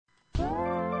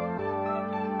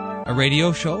a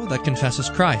radio show that confesses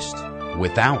Christ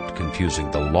without confusing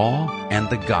the law and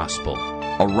the gospel.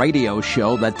 A radio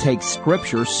show that takes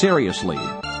Scripture seriously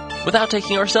without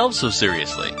taking ourselves so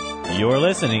seriously. You're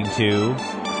listening to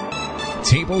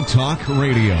Table Talk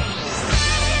Radio.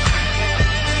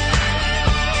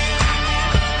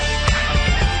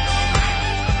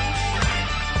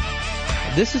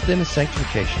 This is then a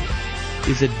sanctification,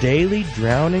 is a daily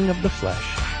drowning of the flesh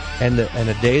and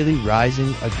a daily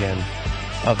rising again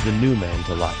of the new man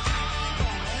to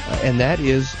life. And that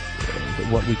is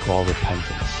what we call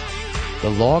repentance.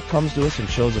 The law comes to us and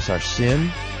shows us our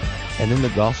sin, and then the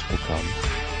gospel comes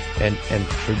and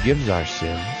forgives our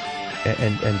sins,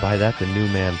 and by that the new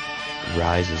man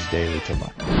rises daily to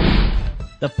life.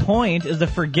 The point is the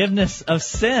forgiveness of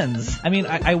sins. I mean,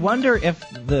 I wonder if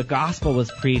the gospel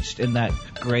was preached in that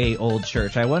gray old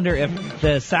church. I wonder if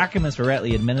the sacraments were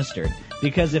rightly administered.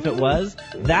 Because if it was,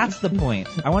 that's the point.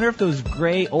 I wonder if those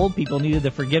gray old people needed the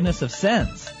forgiveness of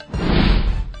sins.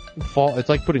 It's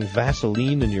like putting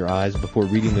Vaseline in your eyes before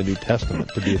reading the New Testament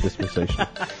to be a dispensation.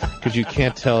 Because you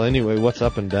can't tell anyway what's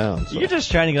up and down. So. You're just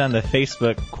trying to get on the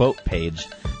Facebook quote page.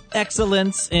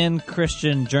 Excellence in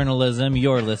Christian journalism.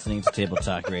 You're listening to Table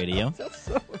Talk Radio. That's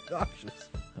so obnoxious.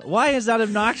 Why is that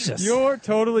obnoxious? You're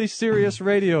totally serious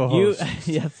radio host.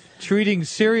 Yes. Treating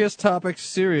serious topics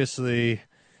seriously.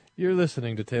 You're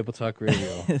listening to Table Talk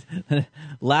Radio.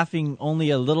 Laughing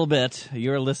only a little bit.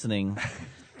 You're listening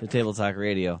to Table Talk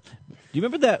Radio. Do you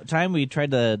remember that time we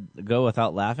tried to go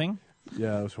without laughing?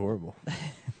 Yeah, it was horrible.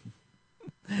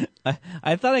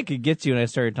 I thought I could get you when I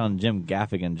started telling Jim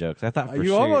Gaffigan jokes. I thought for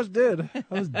you sure. almost did. I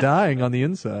was dying on the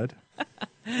inside.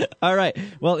 All right.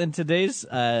 Well, in today's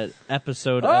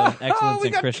episode of Excellence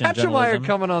in Christian Journalism, we got Ketchemeyer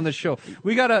coming on the show.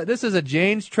 This is a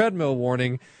Jane's treadmill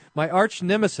warning. My arch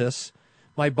nemesis,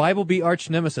 my Bible Bee arch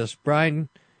nemesis, Brian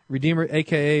Redeemer,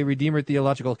 a.k.a. Redeemer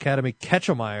Theological Academy,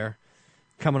 Ketchemeyer,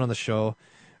 coming on the show.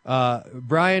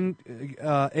 Brian,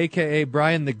 a.k.a.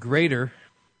 Brian the Greater,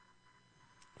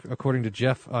 according to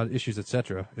Jeff on Issues,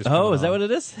 Etc. Is that what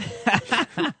it is?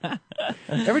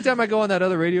 Every time I go on that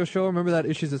other radio show, remember that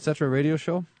Issues, Etc. radio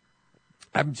show?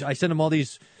 I send them all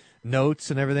these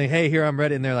notes and everything. Hey, here I'm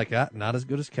ready. And they're like, not as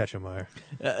good as Ketchemeyer.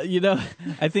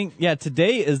 I think,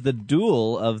 today is the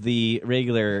duel of the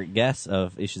regular guests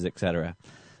of Issues, Etc.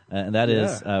 And that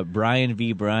is Brian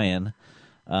v. Brian.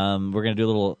 We're going to do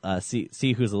a little,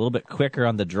 see who's a little bit quicker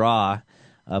on the draw.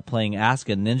 Playing Ask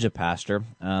a Ninja Pastor.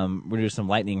 We're gonna do some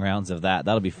lightning rounds of that.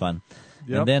 That'll be fun.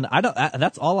 Yep. And then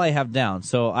that's all I have down.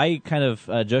 So I kind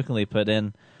of jokingly put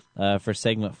in for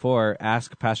segment 4,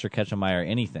 Ask Pastor Ketchemeyer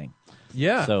anything.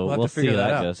 Yeah. So we'll see how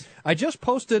that goes. I just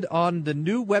posted on the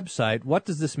new website,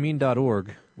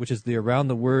 whatdoesthismean.org, which is the Around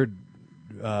the Word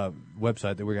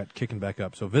website that we got kicking back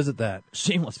up. So visit that.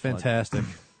 Shameless plug. Fantastic.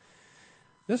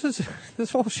 This is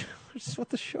what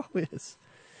the show is.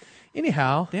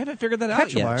 Anyhow, they haven't figured that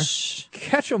out yet.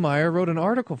 Ketchemeyer wrote an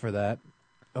article for that.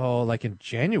 Oh, like in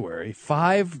January.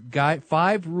 5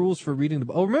 rules for reading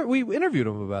the. Oh, remember we interviewed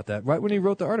him about that right when he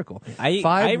wrote the article.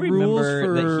 5 rules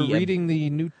for reading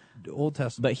the Old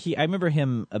Testament. But I remember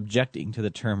him objecting to the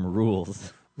term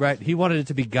rules. Right, he wanted it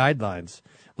to be guidelines,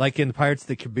 like in Pirates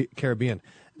of the Caribbean.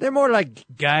 They're more like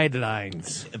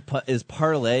guidelines. Is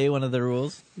parlay one of the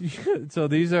rules? So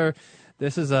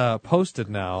this is posted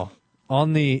now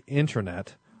on the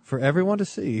internet for everyone to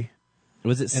see.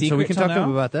 Was it secret? And so we can talk to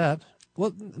him about that.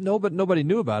 Well, no, but nobody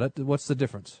knew about it. What's the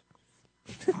difference?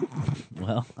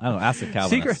 Well, I don't know. Ask the Calvinist.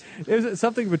 Secret. There's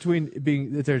something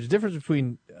there's a difference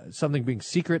between something being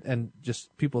secret and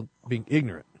just people being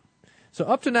ignorant. So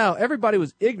up to now, everybody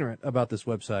was ignorant about this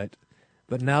website,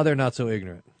 but now they're not so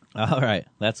ignorant. All right.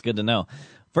 That's good to know.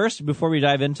 First, before we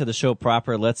dive into the show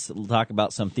proper, let's talk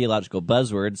about some theological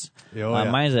buzzwords.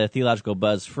 Mine's a theological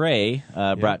buzz fray,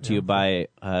 brought to you by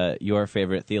your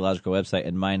favorite theological website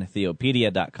and mine,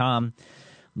 Theopedia.com.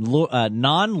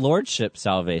 Non-lordship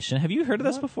salvation. Have you heard of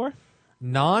this before?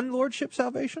 Non-lordship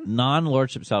salvation?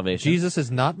 Non-lordship salvation. Jesus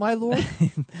is not my Lord?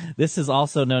 This is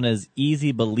also known as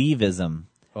easy believism.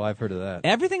 Oh, I've heard of that.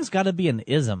 Everything's got to be an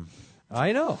ism.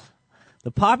 I know. The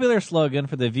popular slogan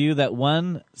for the view that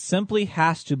one simply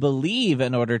has to believe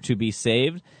in order to be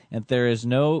saved, and there is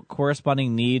no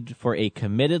corresponding need for a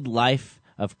committed life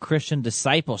of Christian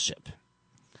discipleship.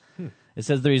 It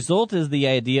says the result is the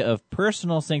idea of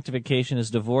personal sanctification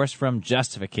is divorced from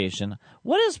justification.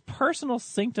 What is personal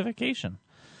sanctification?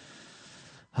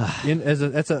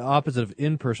 That's an opposite of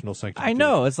impersonal sanctification. I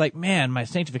know. It's like, man, my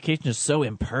sanctification is so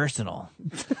impersonal.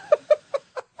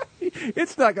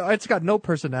 It's got no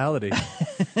personality.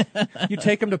 You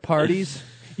take him to parties.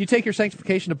 You take your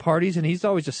sanctification to parties, and he's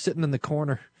always just sitting in the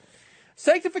corner.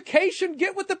 Sanctification,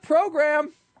 get with the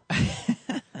program.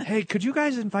 Hey, could you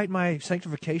guys invite my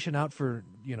sanctification out for,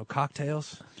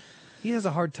 cocktails? He has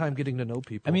a hard time getting to know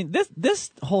people. I mean,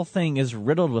 this whole thing is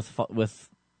riddled with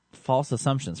false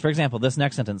assumptions. For example, this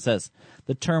next sentence says,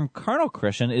 the term carnal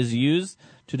Christian is used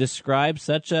to describe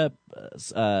such a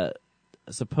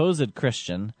supposed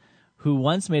Christian who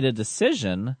once made a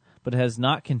decision but has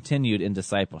not continued in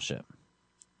discipleship.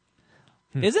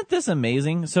 Isn't this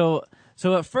amazing? So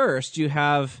at first you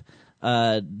have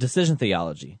decision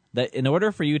theology, that in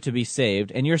order for you to be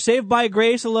saved, and you're saved by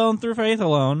grace alone through faith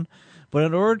alone, but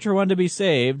in order for one to be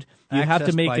saved, you have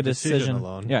to make a decision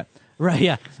alone. Yeah, right.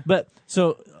 Yeah, but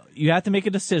so you have to make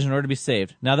a decision in order to be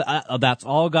saved. Now that's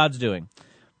all God's doing.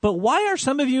 But why are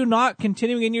some of you not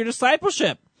continuing in your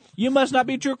discipleship? You must not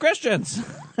be true Christians.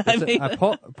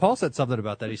 Paul said something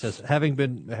about that. He says, have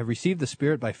received the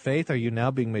Spirit by faith, are you now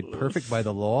being made perfect by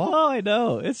the law? Oh, I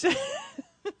know. It's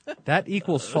that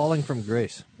equals falling from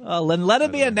grace. Well, then let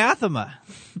it be anathema,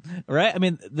 right? I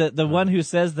mean, the one who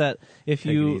says that if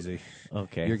Take you it easy.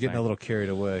 Okay, you're getting fine. a little carried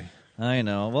away. I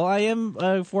know. Well, I am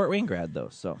a Fort Wayne grad, though.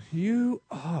 So you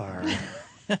are.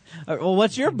 Well,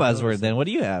 what's your buzzword then? What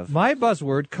do you have? My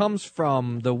buzzword comes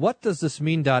from the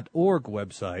whatdoesthismean.org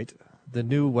website, the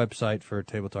new website for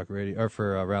Table Talk Radio, or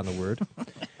for Around the Word.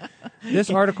 This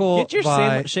article Get your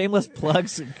by... shameless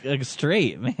plugs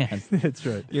straight, man. That's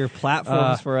right. Your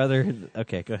platforms for other...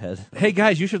 Okay, go ahead. Hey,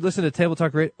 guys, you should listen to Table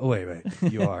Talk Radio. Oh, wait.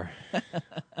 You are.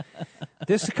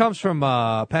 This comes from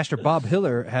Pastor Bob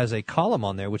Hiller has a column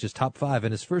on there, which is top 5,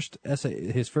 and his first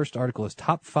article is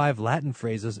top 5 Latin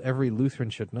phrases every Lutheran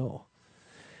should know.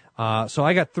 So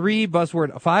I got 5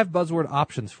 buzzword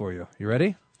options for you. You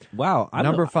ready? Wow.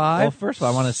 Number 5. Well, first of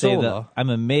all, I want to say that sola.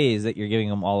 I'm amazed that you're giving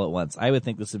them all at once. I would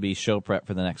think this would be show prep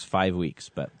for the next 5 weeks,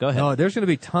 but go ahead. No, there's going to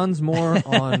be tons more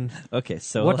on okay,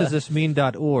 so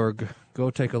whatdoesthismean.org. Go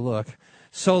take a look.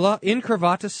 Sola,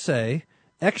 incurvatus se,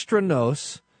 extra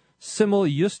nos, simul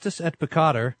justus et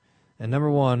peccator, and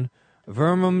number 1,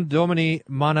 verbum Domini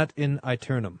manat in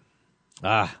aeternum.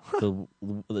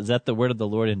 Is that the word of the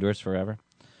Lord endures forever?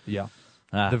 Yeah.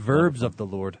 The verbs wonderful. of the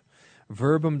Lord.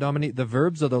 Verbum Domini, the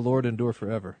verbs of the Lord endure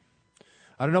forever.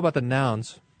 I don't know about the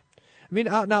nouns. I mean,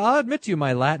 now I'll admit to you,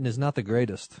 my Latin is not the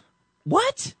greatest.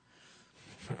 What?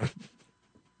 In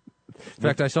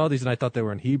fact, I saw these and I thought they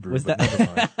were in Hebrew. Was but never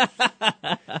mind.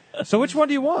 So which one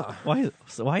do you want?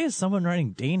 Why is someone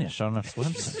writing Danish on a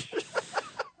website?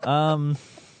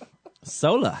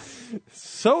 Sola.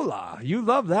 Sola. You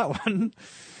love that one.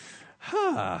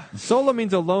 Sola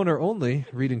means alone or only,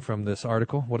 reading from this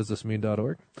article,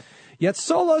 whatdoesthismean.org. Yet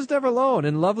sola is never alone.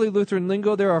 In lovely Lutheran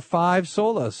lingo, there are 5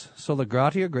 solas. Sola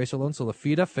gratia, grace alone. Sola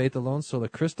fide, faith alone. Sola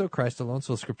Christo, Christ alone.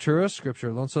 Sola scriptura, scripture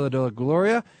alone. Sola deo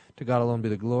gloria, to God alone be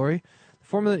the glory. The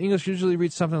formula in English usually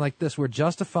reads something like this. We're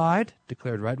justified,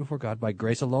 declared right before God, by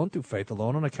grace alone, through faith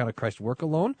alone, on account of Christ's work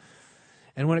alone.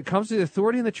 And when it comes to the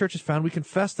authority in the church is found, we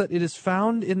confess that it is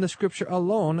found in the Scripture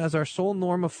alone as our sole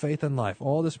norm of faith and life.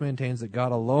 All this maintains that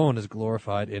God alone is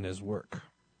glorified in His work.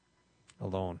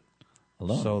 Alone.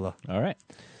 Sola. All right.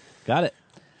 Got it.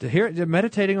 Did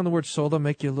meditating on the word sola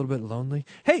make you a little bit lonely?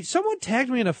 Hey, someone tagged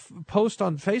me in a post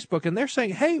on Facebook, and they're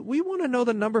saying, hey, we want to know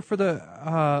the number for the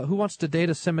Who Wants to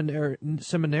Date a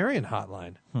Seminarian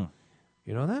hotline.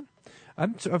 You know that?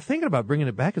 I'm thinking about bringing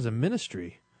it back as a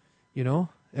ministry. You know,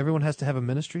 everyone has to have a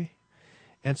ministry.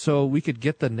 And so we could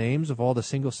get the names of all the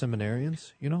single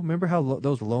seminarians. You know, remember how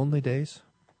those lonely days?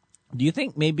 Do you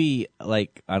think maybe,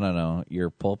 like, I don't know, your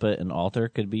pulpit and altar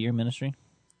could be your ministry?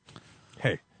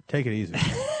 Hey, take it easy.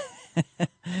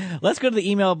 Let's go to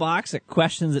the email box at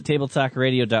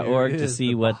questions@tabletalkradio.org to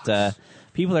see what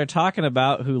people are talking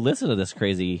about who listen to this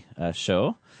crazy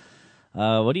show.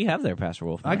 What do you have there, Pastor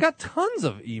Wolf? I got tons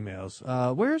of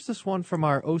emails. Where's this one from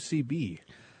our OCB?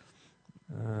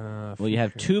 Well, you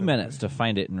have 2 minutes to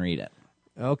find it and read it.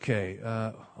 Okay.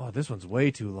 This one's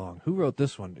way too long. Who wrote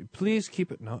this one? Please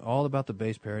keep it. No, all about the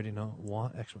base parody.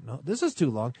 No, excellent. No, this is too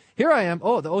long. Here I am.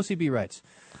 Oh, the OCB writes.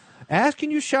 Ask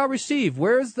and you shall receive.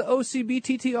 Where is the OCB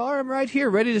TTR? I'm right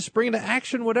here, ready to spring into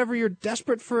action whenever you're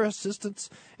desperate for assistance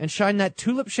and shine that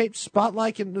tulip-shaped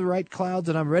spotlight into the right clouds,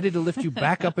 and I'm ready to lift you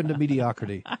back up into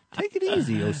mediocrity. Take it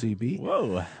easy, OCB.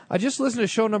 Whoa. I just listened to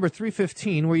show number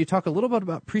 315 where you talk a little bit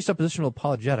about presuppositional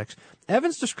apologetics.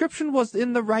 Evan's description was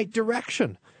in the right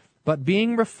direction, but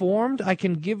being reformed, I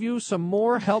can give you some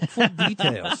more helpful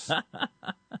details.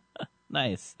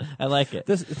 Nice. I like it.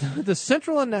 The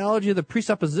central analogy of the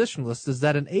presuppositionalist is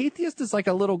that an atheist is like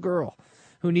a little girl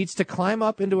who needs to climb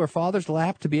up into her father's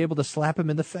lap to be able to slap him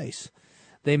in the face.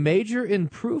 They major in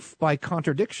proof by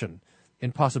contradiction.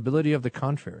 impossibility of the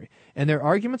contrary. And their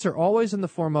arguments are always in the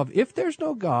form of, if there's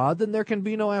no God, then there can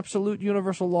be no absolute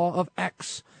universal law of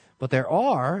X. But there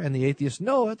are, and the atheists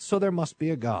know it, so there must be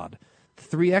a God. The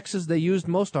 3 X's they used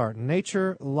most are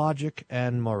nature, logic,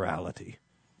 and morality.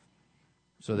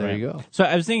 So there you go. So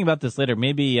I was thinking about this later.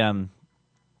 Maybe,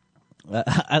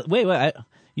 wait.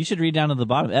 You should read down to the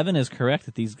bottom. Evan is correct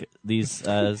that these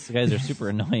guys are super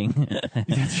annoying.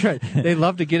 That's right. They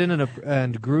love to get in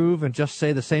and groove and just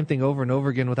say the same thing over and over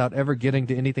again without ever getting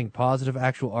to anything positive,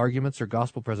 actual arguments, or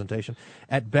gospel presentation.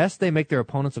 At best, they make their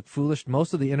opponents look foolish.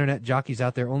 Most of the internet jockeys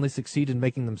out there only succeed in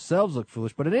making themselves look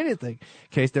foolish. But in any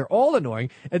case, they're all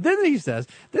annoying. And then he says,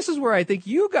 this is where I think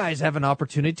you guys have an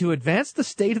opportunity to advance the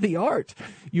state of the art.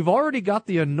 You've already got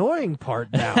the annoying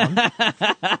part down.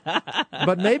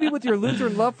 But maybe with your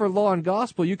Lutheran love for law and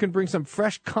gospel, you can bring some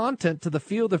fresh content to the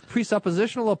field of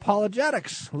presuppositional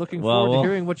apologetics. Looking forward to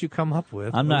hearing what you come up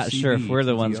with. I'm not sure if we're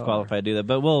the ones qualified to do that,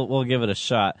 but we'll give it a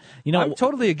shot. You know, I'm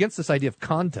totally against this idea of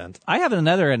content. I have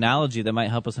another analogy that might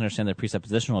help us understand the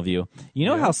presuppositional view. You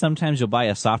know how sometimes you'll buy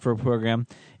a software program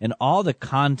and all the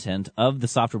content of the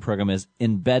software program is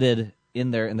embedded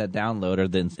in there in that download or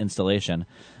the installation,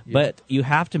 but you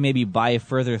have to maybe buy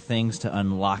further things to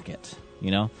unlock it,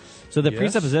 you know? So the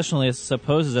presuppositionalist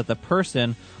supposes that the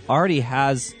person already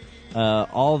has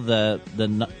all the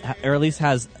or at least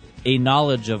has a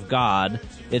knowledge of God.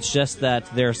 It's just that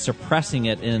they're suppressing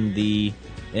it in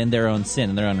their own sin,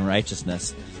 in their own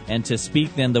righteousness. And to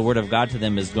speak then the word of God to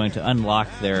them is going to unlock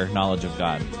their knowledge of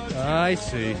God. I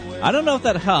see. I don't know if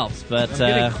that helps, but I'm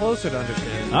getting closer to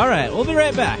understanding. All right, we'll be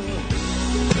right back.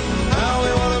 How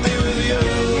we wanna be with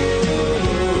you.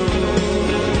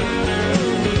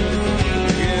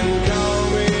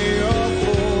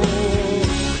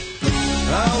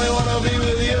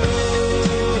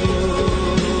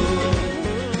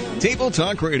 Table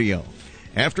Talk Radio.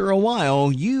 After a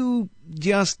while, you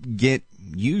just get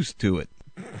used to it.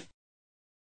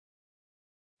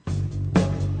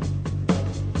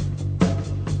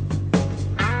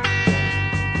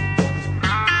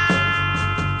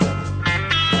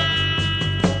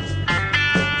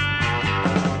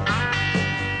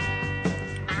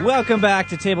 Welcome back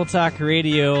to Table Talk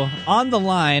Radio. On the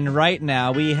line right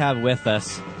now, we have with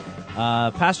us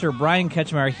Pastor Brian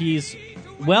Ketchmeyer. He's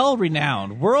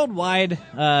well-renowned, worldwide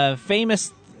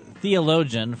famous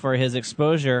theologian for his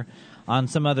exposure on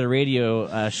some other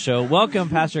radio show. Welcome,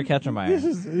 Pastor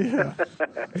Ketchmeyer.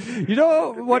 You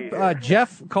know what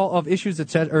Jeff of Issues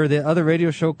Etc. or the other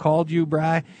radio show called you,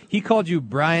 Bri? He called you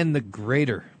Brian the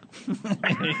Greater.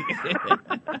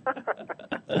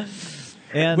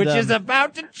 And, which is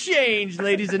about to change,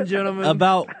 ladies and gentlemen.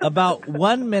 About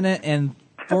 1 minute and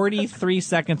 43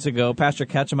 seconds ago, Pastor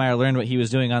Ketchmeyer learned what he was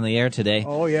doing on the air today.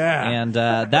 Oh, yeah. And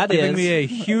that giving me a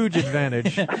huge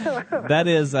advantage. That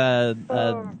is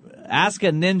Ask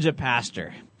a Ninja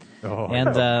Pastor. Oh.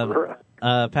 And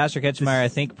Pastor Ketchmeyer, I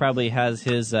think, probably has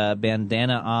his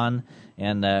bandana on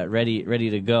and ready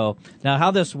to go. Now,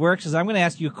 how this works is I'm going to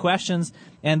ask you questions,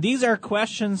 and these are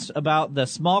questions about the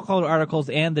small colored articles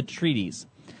and the treaties.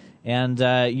 And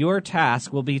your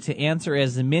task will be to answer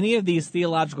as many of these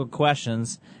theological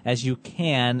questions as you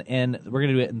can, and we're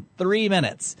going to do it in 3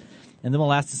 minutes. And then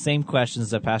we'll ask the same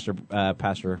questions of Pastor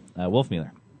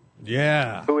Wolfmueller.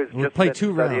 Yeah. Who has we'll just play been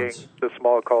 2 studying rounds. the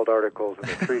small called articles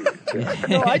and the treaties.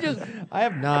 No, I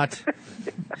have not.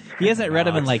 He hasn't read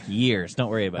them in like years. Don't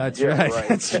worry about That's it. right. Right.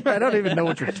 That's right. I don't even know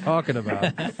what you're talking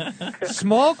about.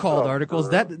 Small called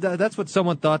articles. That's what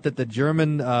someone thought that the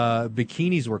German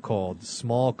bikinis were called.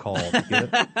 Small called. Get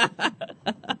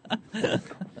it?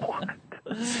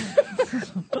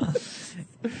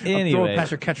 Anyway, throwing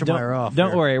Pastor Ketchmeyer off. Don't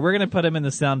here. worry. We're going to put him in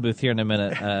the sound booth here in a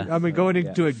minute. I'm going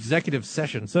into executive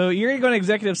session. So you're going to go into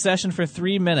executive session for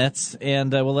 3 minutes,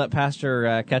 and we'll let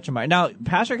Pastor Ketchmeyer. Now,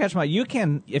 Pastor Ketchmeyer, you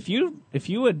can, if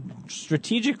you would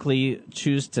strategically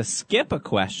choose to skip a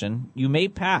question, you may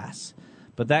pass,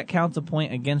 but that counts a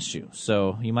point against you.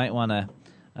 So you might want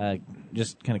to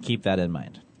just kind of keep that in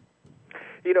mind.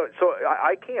 You know, so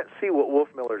I can't see what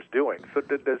Wolfmiller's doing. So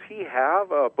does he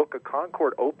have a Book of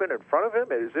Concord open in front of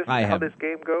him? Is this how this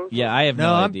game goes? Yeah, I have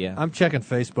no idea. I'm checking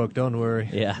Facebook. Don't worry.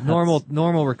 Yeah,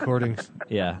 normal recordings.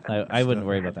 Yeah, I wouldn't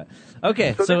worry about that.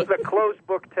 Okay, so this is a closed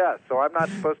book test, so I'm not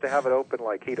supposed to have it open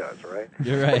like he does, right?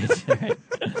 You're right.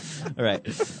 All right.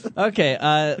 Okay.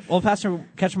 Well, Pastor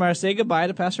Ketchmeyer, say goodbye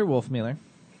to Pastor Wolfmueller.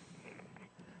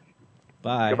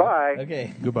 Bye. Goodbye.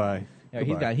 Okay. Goodbye.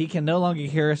 He can no longer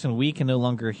hear us, and we can no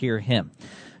longer hear him.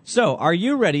 So, are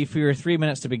you ready for your 3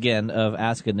 minutes to begin of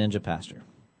Ask a Ninja Pastor?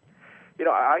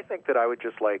 I think that I would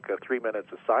just like 3 minutes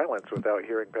of silence without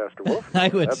hearing Pastor Wolf. I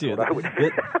would That's too. what I would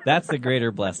do. That's the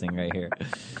greater blessing right here.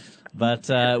 But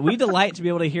we delight to be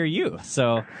able to hear you.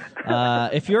 So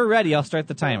if you're ready, I'll start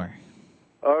the timer.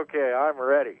 Okay, I'm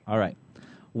ready. All right.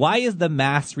 Why is the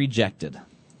Mass rejected?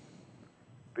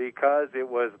 Because it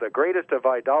was the greatest of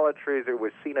idolatries. It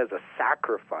was seen as a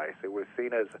sacrifice. It was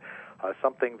seen as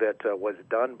something that was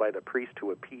done by the priest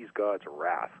to appease God's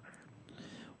wrath.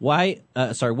 What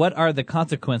are the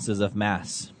consequences of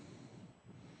Mass?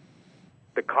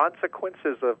 The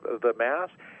consequences of the Mass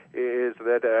is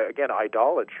that, again,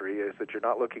 idolatry is that you're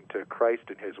not looking to Christ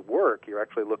and his work. You're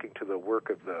actually looking to the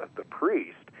work of the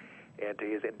priest and to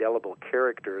his indelible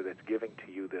character that's giving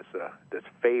to you this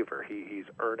favor. He's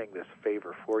earning this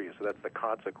favor for you. So that's the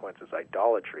consequence, is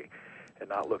idolatry, and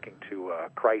not looking to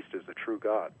Christ as the true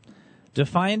God.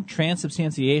 Define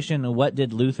transubstantiation, and what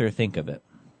did Luther think of it?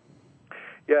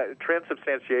 Yeah,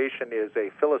 transubstantiation is a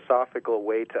philosophical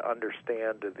way to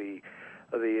understand the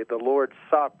Lord's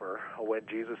Supper, when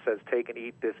Jesus says, "Take and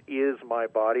eat, this is my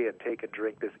body, and take and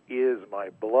drink, this is my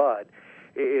blood."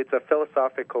 It's a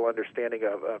philosophical understanding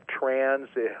of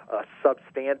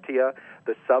substantia.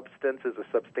 The substance is a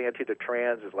substantia to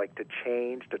trans, is like to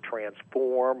change, to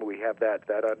transform. We have that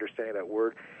understanding, that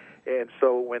word. And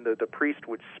so when the priest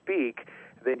would speak,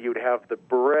 then you'd have the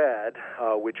bread,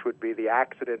 which would be the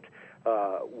accident,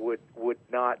 would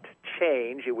not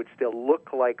change. It would still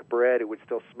look like bread. It would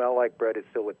still smell like bread. It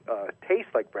still would taste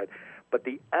like bread. But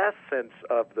the essence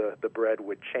of the bread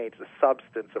would change, the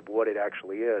substance of what it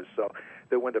actually is. So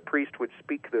that when the priest would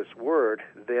speak this word,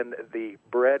 then the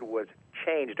bread was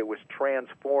changed. It was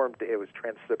transformed. It was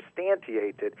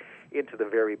transubstantiated into the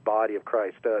very body of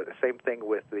Christ. The same thing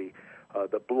with the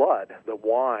blood, the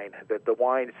wine, that the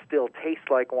wine still tastes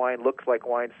like wine, looks like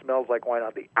wine, smells like wine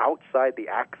on the outside, the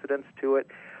accidents to it,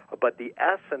 but the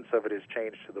essence of it is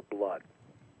changed to the blood.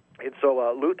 And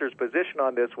so Luther's position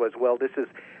on this was, well, this is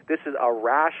a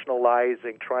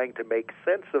rationalizing, trying to make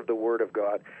sense of the Word of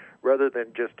God, rather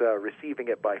than just receiving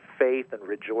it by faith and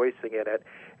rejoicing in it.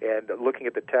 And looking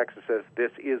at the text, it says,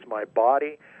 "This is my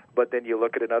body." But then you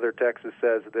look at another text that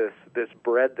says, this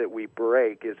bread that we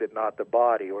break, is it not the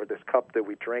body? Or this cup that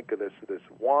we drink, or this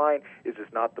wine, is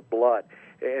this not the blood?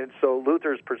 And so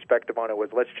Luther's perspective on it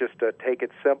was, let's just take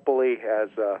it simply as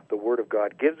the Word of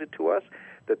God gives it to us,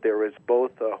 that there is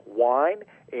both wine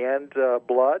and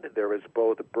blood, there is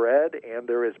both bread and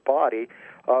there is body,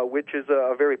 which is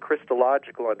a very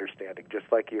Christological understanding,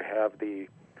 just like you have the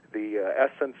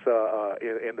essence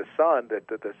in the Son, that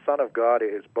the Son of God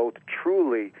is both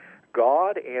truly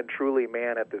God and truly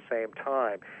man at the same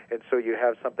time. And so you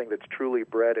have something that's truly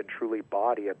bread and truly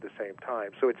body at the same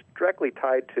time. So it's directly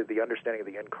tied to the understanding of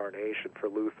the incarnation for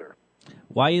Luther.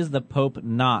 Why is the Pope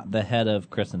not the head of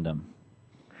Christendom?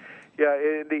 Yeah,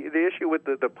 the issue with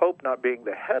the Pope not being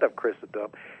the head of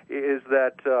Christendom is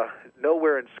that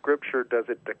nowhere in Scripture does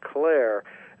it declare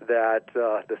that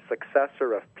the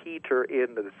successor of Peter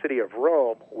in the city of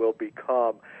Rome will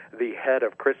become the head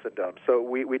of Christendom. So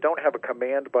we don't have a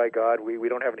command by God. We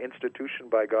don't have an institution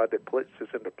by God that puts this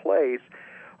into place.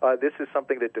 This is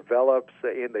something that develops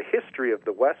in the history of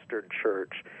the Western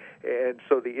Church. And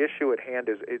so the issue at hand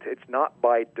is it's not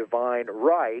by divine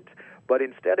right, but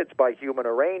instead it's by human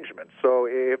arrangement. So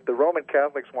if the Roman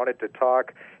Catholics wanted to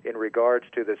talk in regards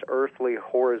to this earthly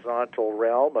horizontal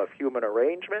realm of human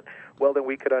arrangement, well, then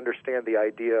we could understand the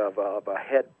idea of a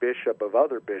head bishop of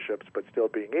other bishops, but still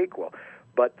being equal.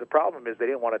 But the problem is they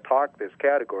didn't want to talk this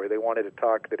category. They wanted to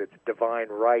talk that it's divine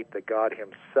right, that God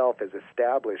himself has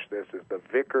established this as the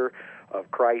vicar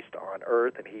of Christ on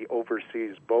earth, and he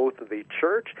oversees both the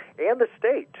church and the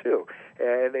state, too.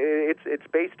 And it's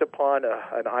based upon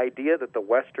an idea that the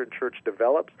Western Church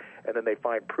develops, and then they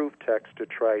find proof texts to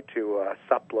try to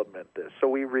supplement this. So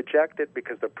we reject it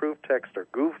because the proof texts are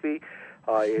goofy.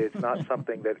 It's not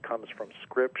something that comes from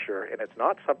Scripture, and it's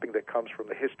not something that comes from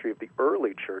the history of the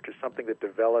early church. It's something that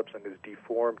develops and is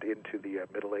deformed into the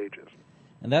Middle Ages.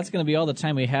 And that's going to be all the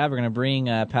time we have. We're going to bring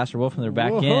Pastor Wolfmuller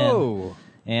back in.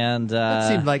 And that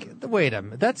seemed like, wait a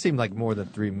minute, that seemed like more than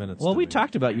 3 minutes. Well, we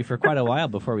talked about you for quite a while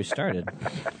before we started.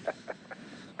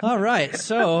 All right,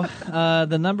 so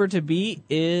the number to beat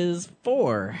is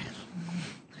 4.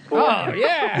 Oh,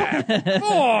 yeah!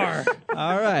 4!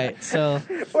 All right, so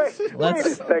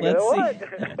let's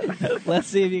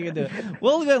see if you can do it.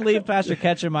 We're going to leave Pastor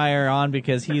Ketchemeyer on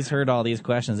because he's heard all these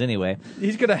questions anyway.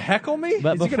 He's going to heckle me? Is he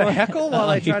going to heckle while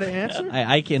I try to answer?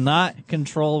 I cannot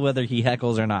control whether he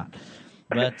heckles or not.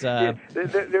 But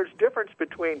there's difference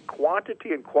between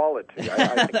quantity and quality.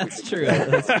 I think That's true.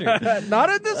 That's true. Not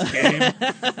in this game.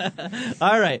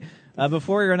 All right.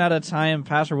 Before we run out of time,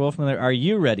 Pastor Wolfmuller, are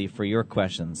you ready for your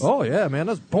questions? Oh, yeah, man.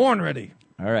 I was born ready.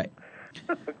 All right.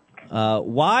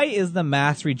 Why is the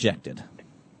Mass rejected?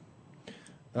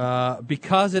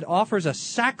 Because it offers a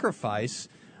sacrifice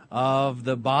of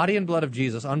the body and blood of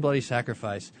Jesus, unbloody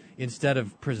sacrifice, instead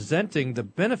of presenting the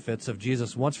benefits of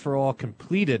Jesus' once-for-all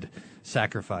completed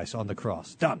sacrifice on the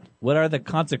cross. Done. What are the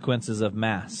consequences of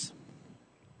Mass?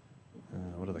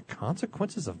 What are the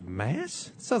consequences of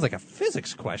Mass? It sounds like a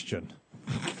physics question.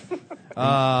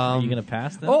 Are you going to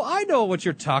pass them? Oh, I know what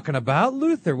you're talking about,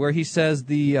 Luther, where he says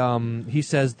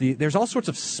there's all sorts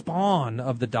of spawn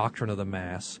of the doctrine of the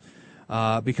Mass,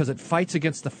 because it fights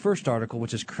against the first article,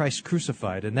 which is Christ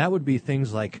crucified, and that would be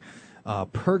things like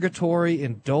purgatory,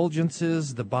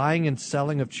 indulgences, the buying and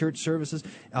selling of church services,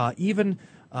 even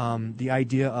the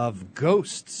idea of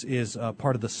ghosts is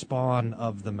part of the spawn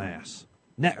of the Mass.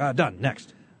 Done.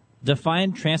 Next.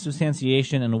 Define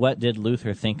transubstantiation, and what did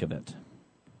Luther think of it?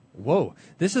 Whoa!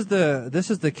 This is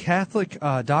the Catholic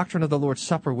doctrine of the Lord's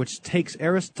Supper, which takes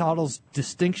Aristotle's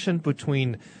distinction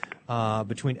between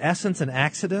essence and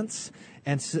accidents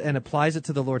and applies it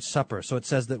to the Lord's Supper. So it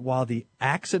says that while the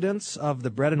accidents of the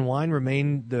bread and wine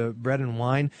remain the bread and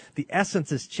wine, the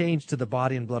essence is changed to the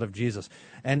body and blood of Jesus.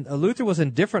 And Luther was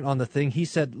indifferent on the thing. He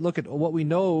said, look, at what we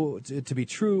know to be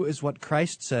true is what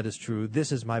Christ said is true.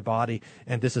 This is my body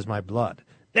and this is my blood.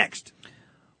 Next.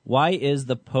 Why is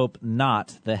the Pope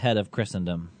not the head of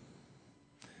Christendom?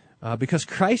 Because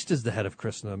Christ is the head of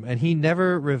Christendom, and he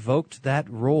never revoked that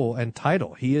role and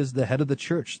title. He is the head of the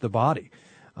church, the body,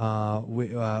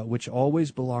 which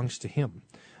always belongs to him.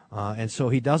 And so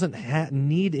he doesn't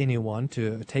need anyone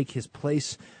to take his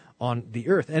place on the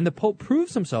earth. And the Pope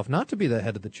proves himself not to be the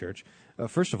head of the church,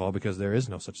 first of all, because there is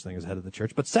no such thing as head of the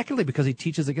church, but secondly, because he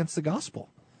teaches against the gospel.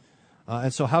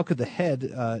 And so how could the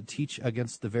head teach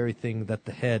against the very thing that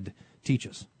the head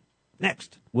teaches?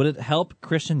 Next. Would it help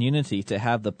Christian unity to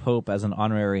have the Pope as an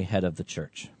honorary head of the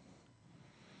church?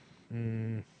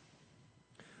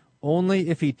 Only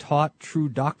if he taught true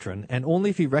doctrine, and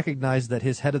only if he recognized that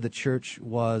his head of the church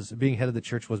being head of the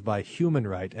church was by human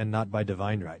right and not by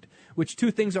divine right, which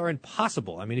two things are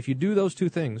impossible. I mean, if you do those two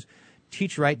things,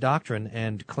 teach right doctrine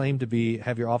and claim to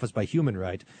have your office by human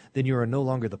right, then you are no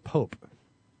longer the Pope.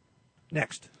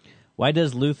 Next. Why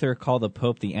does Luther call the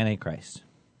Pope the Antichrist?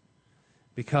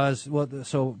 Because,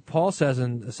 so Paul says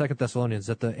in 2 Thessalonians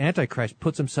that the Antichrist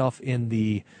puts himself in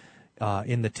the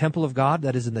temple of God,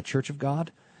 that is in the church of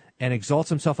God, and exalts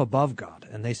himself above God.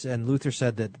 And Luther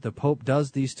said that the Pope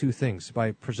does these two things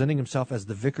by presenting himself as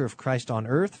the vicar of Christ on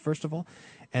earth, first of all,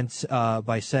 and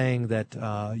by saying that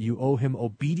you owe him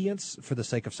obedience for the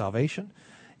sake of salvation,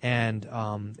 and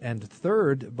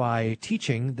third, by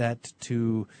teaching that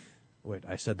to... Wait,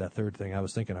 I said that third thing. I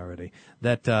was thinking already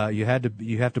that you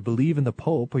have to believe in the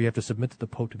Pope, or you have to submit to the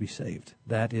Pope to be saved.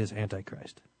 That is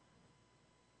Antichrist.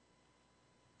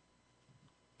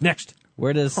 Next.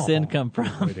 Where does sin come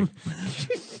from?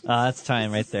 That's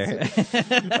time right there.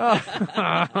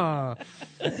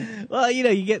 Well,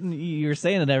 you were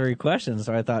saying it every question,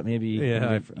 so I thought maybe you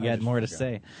had more to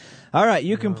say. All right,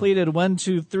 you completed 1,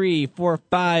 2, 3, 4,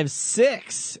 5,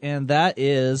 6, and that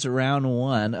is round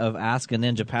 1 of Ask a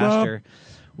Ninja Pastor.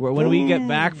 When we get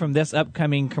back from this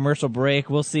upcoming commercial break,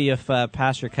 we'll see if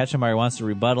Pastor Ketchemeyer wants to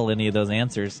rebuttal any of those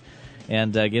answers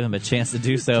and give him a chance to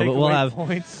do so. But we'll have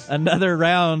another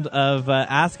round of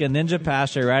Ask a Ninja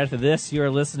Pastor right after this. You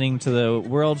are listening to the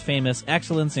world-famous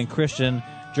Excellence in Christian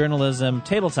Journalism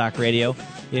Table Talk Radio.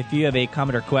 If you have a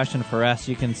comment or question for us,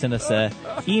 you can send us an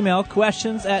email,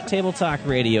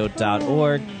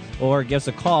 questions@tabletalkradio.org, or give us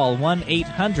a call,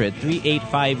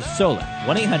 1-800-385-SOLA,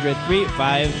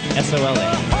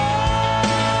 1-800-385-SOLA.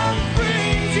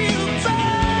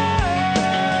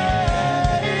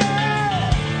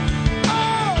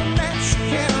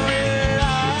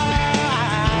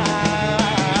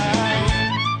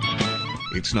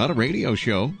 It's not a radio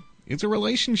show, it's a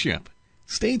relationship.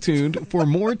 Stay tuned for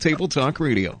more Table Talk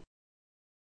Radio.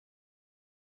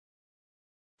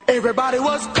 Everybody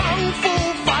was kung fu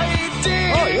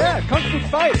fighting. Oh yeah, kung fu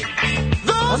fighting.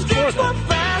 Those kids were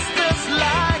fast as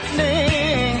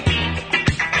lightning.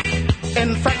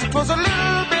 In fact, it was a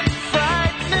little bit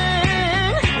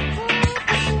frightening,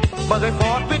 but they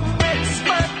fought with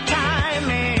expert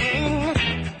timing.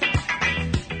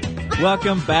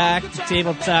 Welcome back to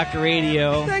Table Talk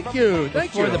Radio. Thank you.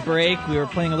 Before the break, we were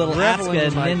playing a little Ask a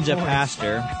Ninja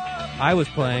Pastor. I was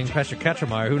playing Pastor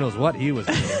Ketchemeyer. Who knows what he was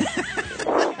doing?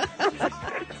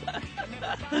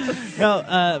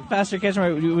 Now, Pastor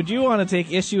Ketchemeyer, would you want to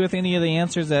take issue with any of the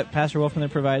answers that Pastor Wolfmuller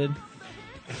provided?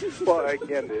 Well,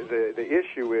 again, the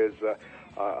issue is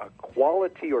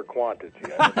quality or quantity.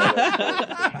 So,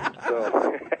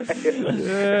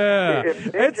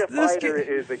 if Ninja Fighter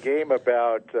is a game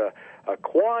about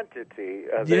quantity,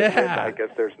 then I guess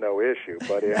there's no issue.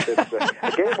 But if it's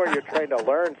a game where you're trying to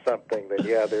learn something, then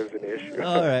there's an issue.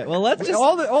 All right. Well, let's just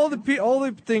all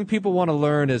the thing people want to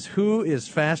learn is who is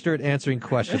faster at answering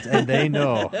questions, and they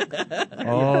know.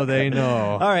 Oh, they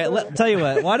know. All right. Tell you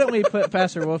what. Why don't we put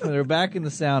Pastor Wolfmuller back in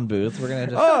the sound booth? We're gonna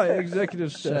just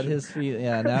executive shut session. his feet.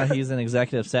 Yeah. Now he's in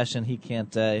executive session. He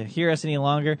can't hear us any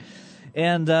longer.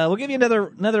 And we'll give you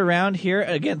another round here.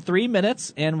 Again, 3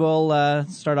 minutes, and we'll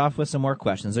start off with some more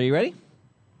questions. Are you ready?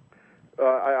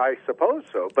 I suppose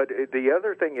so. But the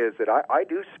other thing is that I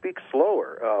do speak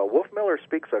slower. Wolfmuller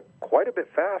speaks quite a bit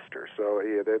faster, so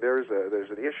there's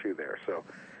an issue there. So,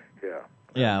 yeah.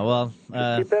 Yeah. Well,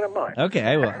 just keep that in mind. Okay,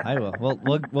 I will.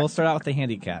 We'll start out with the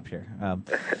handicap here.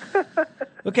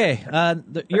 Okay.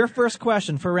 Your first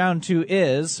question for round 2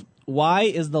 is: why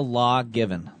is the law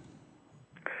given?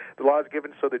 The law is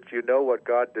given so that you know what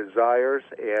God desires,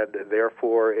 and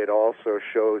therefore it also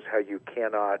shows how you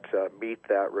cannot meet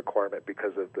that requirement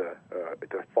because of the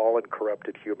fallen,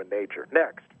 corrupted human nature.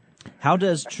 Next. How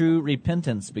does true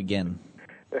repentance begin?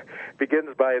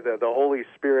 Begins by the Holy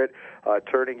Spirit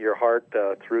turning your heart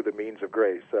through the means of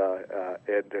grace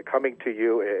and coming to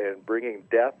you and bringing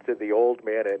death to the old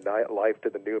man and life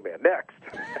to the new man. Next.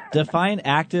 Define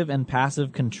active and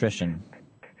passive contrition.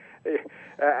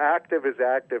 Active is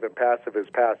active and passive is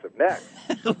passive. Next.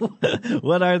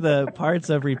 What are the parts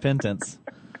of repentance?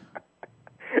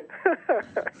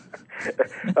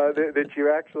 That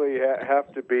you actually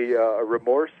have to be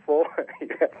remorseful.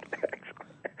 You have to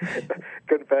actually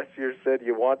confess your sin.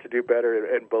 You want to do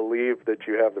better and believe that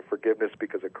you have the forgiveness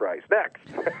because of Christ. Next.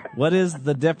 What is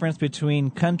the difference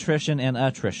between contrition and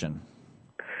attrition?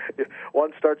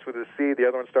 One starts with a C, the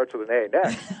other one starts with an A.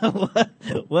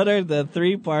 Next. What are the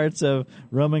 3 parts of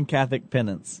Roman Catholic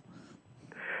penance?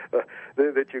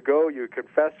 That you go, you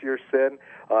confess your sin,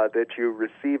 that you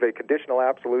receive a conditional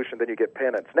absolution, then you get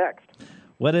penance. Next.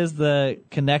 What is the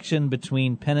connection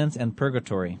between penance and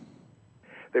purgatory?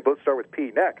 They both start with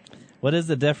P. Next. What is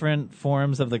the different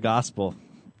forms of the gospel?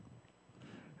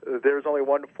 There's only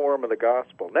one form of the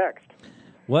gospel. Next.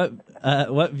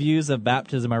 What views of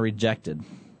baptism are rejected?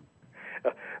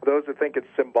 Those who think it's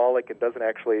symbolic and doesn't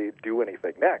actually do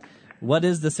anything. Next. What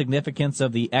is the significance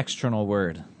of the external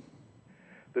word?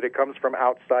 That it comes from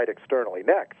outside externally.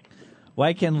 Next.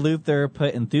 Why can Luther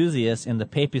put enthusiasts and the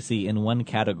papacy in one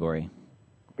category?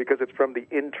 Because it's from the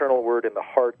internal word in the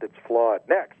heart that's flawed.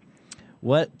 Next.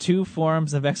 What 2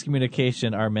 forms of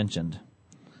excommunication are mentioned?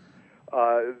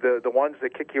 The ones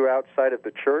that kick you outside of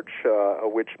the church,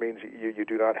 which means you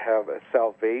do not have a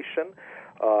salvation,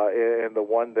 and the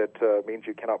one that means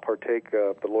you cannot partake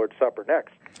of the Lord's Supper.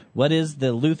 Next. What is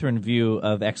the Lutheran view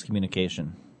of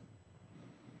excommunication?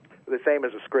 The same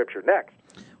as the Scripture. Next.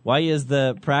 Why is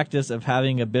the practice of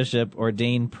having a bishop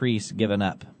ordain priests given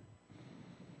up?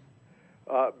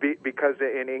 Because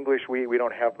in English we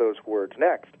don't have those words.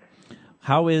 Next.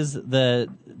 How is the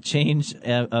change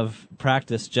of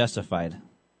practice justified?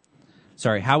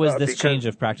 Sorry, how is this change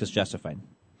of practice justified?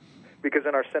 Because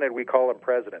in our Synod we call them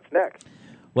presidents. Next.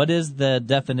 What is the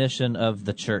definition of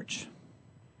the church?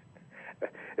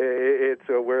 It's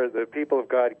where the people of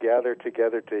God gather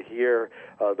together to hear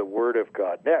the Word of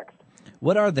God. Next.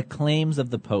 What are the claims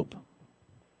of the Pope?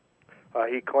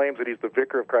 He claims that he's the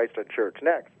vicar of Christ on church.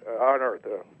 Next. On earth.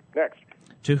 Next.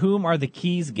 To whom are the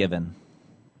keys given?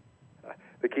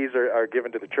 The keys are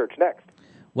given to the church. Next.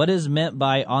 What is meant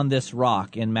by on this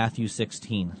rock in Matthew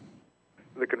 16?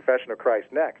 The confession of Christ.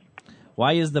 Next.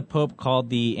 Why is the Pope called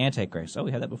the Antichrist? Oh,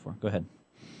 we had that before. Go ahead.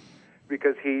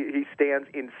 Because he stands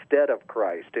instead of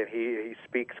Christ, and he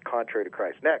speaks contrary to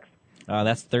Christ. Next.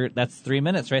 That's 3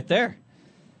 minutes right there.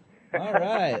 All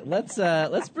right,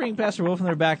 let's bring Pastor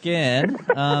Wolfmuller back in.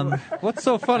 What's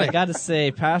so funny? I got to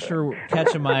say, Pastor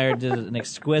Ketchemeyer did an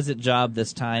exquisite job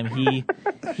this time.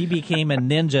 He became a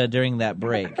ninja during that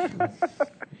break.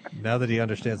 Now that he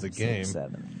understands the game, 6,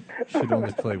 7. should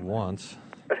only play once.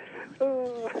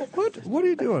 What are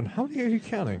you doing? How many are you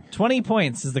counting? 20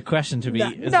 points is the question to be.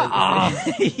 No.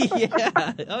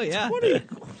 Yeah. Oh yeah. 20.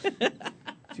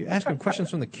 Do you ask him questions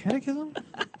from the catechism?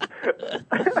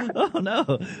 Oh no.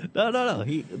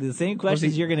 The same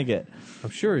questions you're gonna get. I'm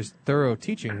sure he's thorough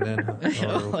teaching then.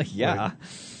 Oh yeah.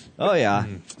 Oh yeah.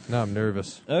 Now I'm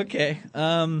nervous. Okay.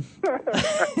 All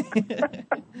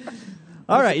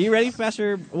right. You ready,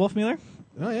 Pastor Wolfmuller?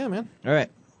 Oh yeah, man. All right.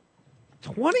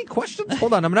 20 questions?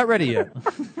 Hold on, I'm not ready yet. I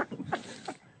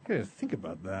gotta think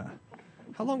about that.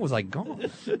 How long was I gone?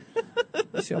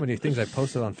 Let's see how many things I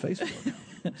posted on Facebook.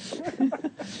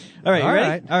 All right, you ready?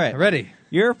 right. All right. Ready.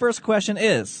 Your first question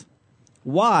is,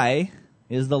 why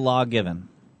is the law given?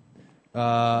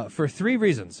 For 3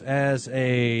 reasons. As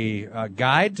a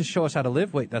guide to show us how to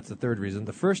live. Wait, that's the third reason.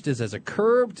 The first is as a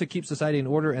curb to keep society in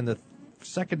order, and the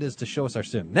second is to show us our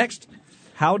sin. Next.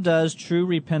 How does true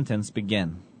repentance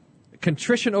begin?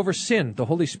 Contrition over sin. The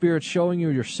Holy Spirit showing you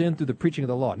your sin through the preaching of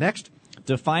the law. Next.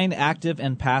 Define active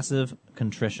and passive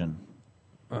contrition.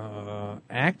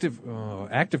 Active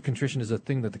contrition is a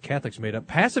thing that the Catholics made up.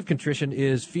 Passive contrition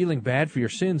is feeling bad for your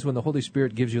sins when the Holy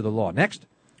Spirit gives you the law. Next.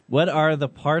 What are the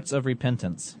parts of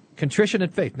repentance? Contrition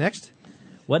and faith. Next.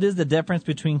 What is the difference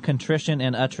between contrition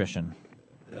and attrition?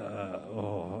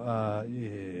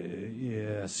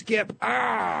 Skip.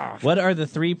 Ah! What are the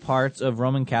 3 parts of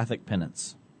Roman Catholic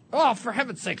penance? Oh, for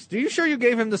heaven's sakes. Are you sure you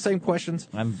gave him the same questions?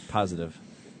 I'm positive.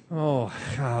 Oh,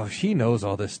 he knows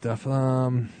all this stuff.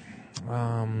 The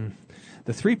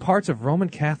 3 parts of Roman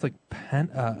Catholic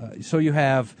so you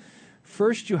have,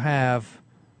 first you have,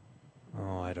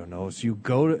 I don't know. So you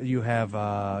go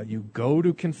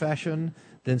to confession.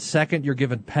 Then second, you're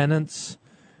given penance,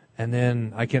 and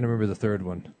then I can't remember the third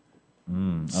one.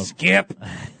 Skip.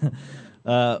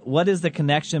 What is the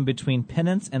connection between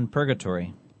penance and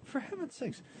purgatory? For heaven's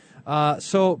sakes.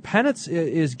 So penance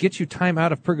is gets you time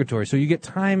out of purgatory. So you get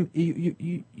time.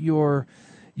 Your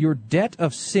debt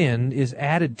of sin is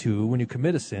added to when you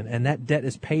commit a sin, and that debt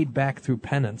is paid back through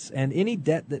penance. And any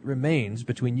debt that remains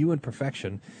between you and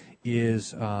perfection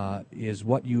is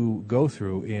what you go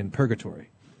through in purgatory.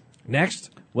 Next.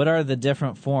 What are the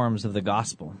different forms of the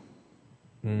gospel?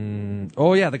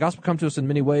 The gospel comes to us in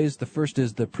many ways. The first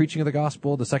is the preaching of the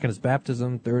gospel. The second is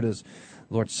baptism. Third is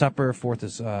Lord's Supper. Fourth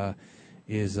is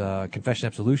confession,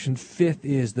 absolution. Fifth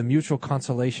is the mutual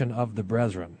consolation of the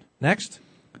brethren. Next.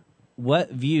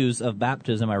 What views of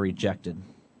baptism are rejected?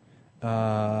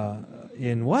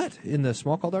 In what? In the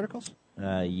small called articles?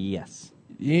 Yes.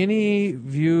 Any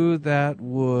view that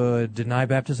would deny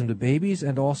baptism to babies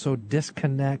and also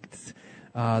disconnect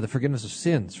the forgiveness of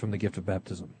sins from the gift of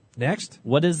baptism. Next.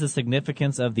 What is the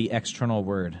significance of the external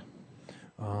word?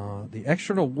 The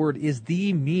external word is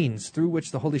the means through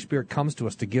which the Holy Spirit comes to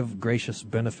us to give gracious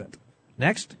benefit.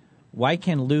 Next. Why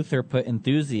can Luther put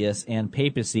enthusiasts and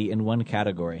papacy in one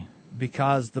category?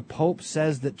 Because the Pope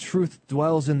says that truth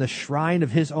dwells in the shrine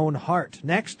of his own heart.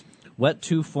 Next. What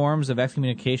 2 forms of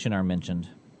excommunication are mentioned?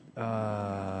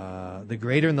 The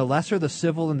greater and the lesser, the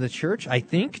civil and the church, I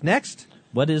think. Next.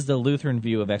 What is the Lutheran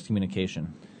view of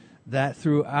excommunication? That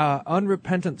through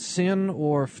unrepentant sin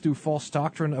or through false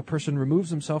doctrine, a person removes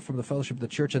himself from the fellowship of the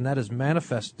church, and that is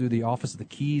manifest through the office of the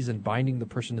keys and binding the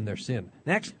person in their sin.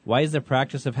 Next. Why is the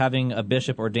practice of having a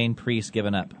bishop ordained priest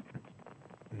given up?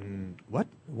 What?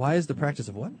 Why is the practice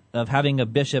of what? Of having a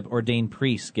bishop ordained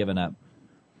priest given up.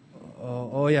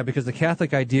 Because the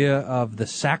Catholic idea of the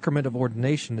sacrament of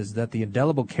ordination is that the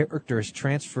indelible character is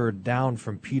transferred down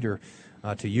from Peter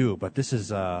to you, but this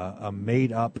is a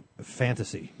made-up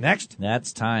fantasy. Next.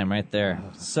 That's time right there.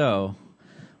 So,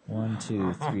 1,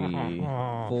 2, 3,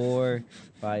 4,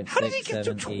 5, 6,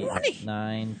 7, 8,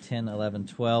 9, 10, 11,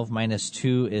 12. Minus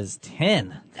 2 is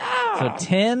 10. So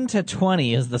 10 to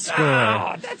 20 is the score.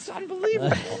 Oh, that's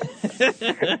unbelievable.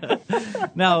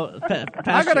 Now,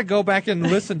 I got to go back and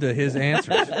listen to his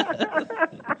answers.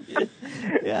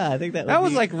 Yeah, I think that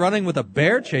was like running with a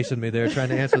bear chasing me there trying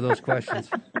to answer those questions.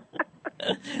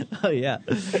 Oh, yeah.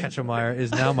 Ketchemeyer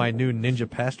is now my new ninja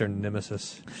pastor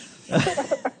nemesis.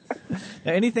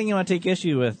 Now, anything you want to take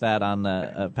issue with that on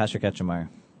Pastor Ketchemeyer?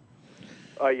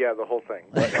 Yeah, the whole thing.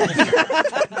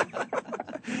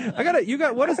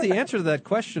 What is the answer to that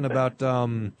question about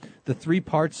the 3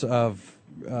 parts of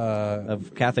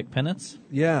Catholic penance?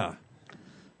 Yeah.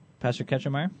 Pastor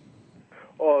Ketchemeyer?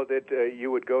 Oh, that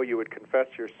you would confess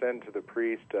your sin to the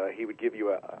priest. He would give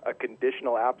you a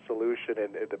conditional absolution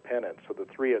and the penance. So the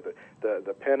 3 of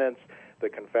the penance, the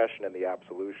confession, and the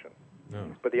absolution.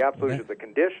 No. But the absolution is a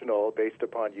conditional based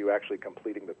upon you actually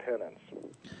completing the penance.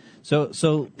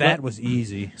 So that was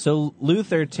easy. So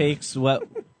Luther takes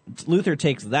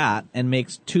that and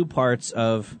makes 2 parts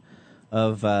of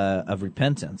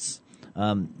repentance,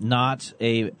 not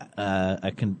a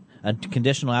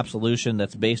conditional absolution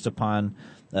that's based upon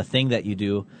a thing that you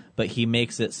do, but he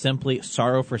makes it simply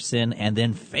sorrow for sin and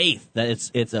then faith, that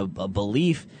it's a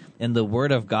belief in the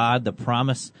Word of God, the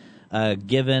promise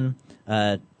given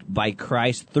by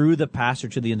Christ through the pastor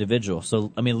to the individual.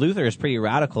 So, I mean, Luther is pretty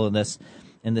radical in this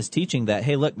teaching that,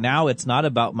 hey, look, now it's not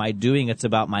about my doing, it's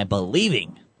about my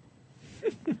believing.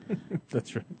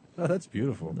 That's right. Oh, that's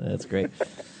beautiful. That's great.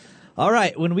 All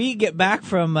right, when we get back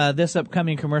from this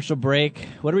upcoming commercial break,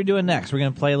 what are we doing next? We're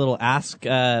going to play a little Ask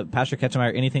Pastor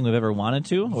Ketchemeyer anything we've ever wanted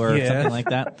to, or something like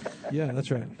that? Yeah, that's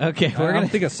right. Okay, we're going to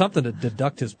think of something to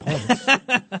deduct his points.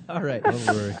 All right. Don't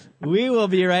worry. We will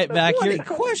be right back.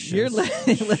 Questions. You're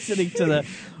listening to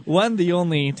the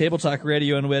only Table Talk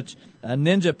Radio in which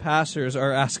ninja pastors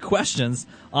are asked questions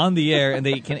on the air, and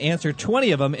they can answer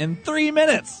 20 of them in 3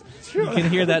 minutes. You can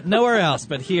hear that nowhere else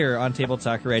but here on Table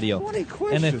Talk Radio. 20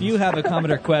 questions. And if you have a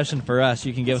comment or question for us,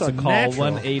 you can give us a call,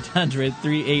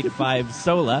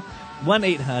 1-800-385-SOLA,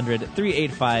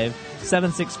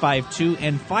 1-800-385-7652,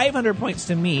 and 500 points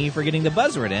to me for getting the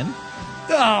buzzword in.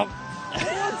 Oh,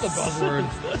 what's the buzzword?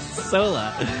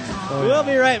 SOLA. We'll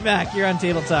be right back here on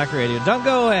Table Talk Radio. Don't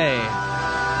go away.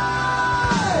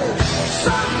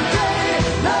 Someday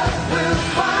love will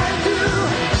find you.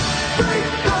 Break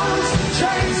those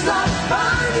chains that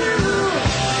bind you.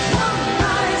 One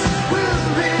night will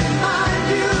remind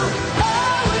you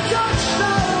how we touched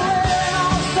away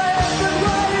our separate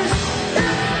ways.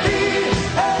 If he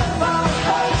ever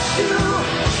hurts you,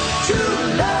 true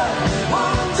love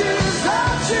won't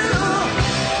desert you.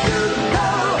 You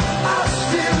know I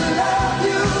still love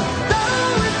you. Though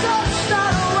we touched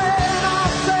away our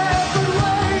separate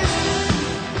ways.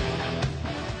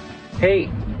 Hey,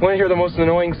 want to hear the most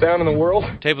annoying sound in the world?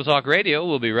 Table Talk Radio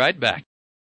will be right back.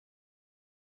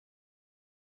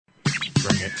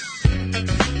 Bring it.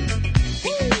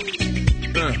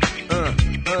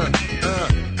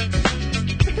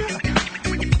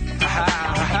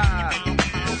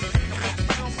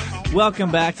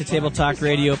 Welcome back to Table Talk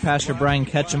Radio. Pastor Brian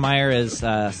Ketchemeyer is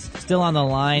still on the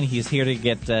line. He's here to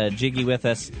get jiggy with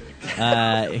us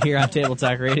here on Table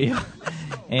Talk Radio.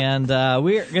 And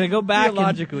we're going to go back.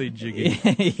 Theologically jiggy.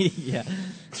 Yeah.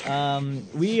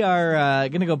 We are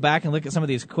going to go back and look at some of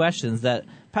these questions that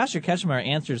Pastor Ketchemeyer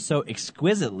answered so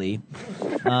exquisitely.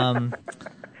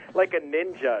 Like a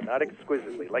ninja, not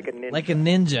exquisitely, like a ninja. Like a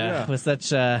ninja with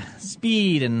such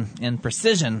speed and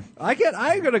precision. I'm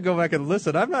going to go back and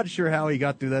listen. I'm not sure how he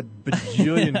got through that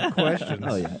bajillion questions.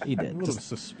 Oh, yeah, he did. I'm a little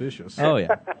suspicious. Oh,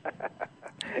 yeah.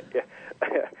 Yeah.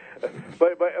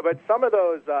 But some of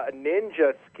those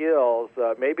ninja skills,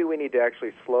 maybe we need to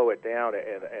actually slow it down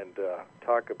and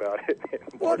talk about it.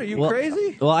 What, are you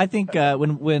crazy? Well, I think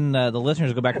when the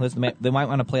listeners go back and listen, they might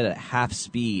want to play it at half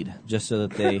speed just so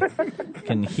that they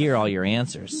can hear all your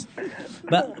answers.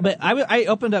 But I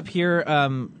opened up here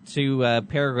to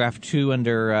paragraph 2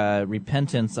 under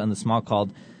repentance on the small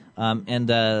called,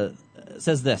 and it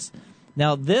says this.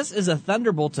 Now this is a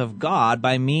thunderbolt of God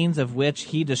by means of which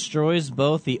he destroys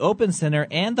both the open sinner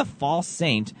and the false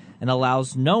saint and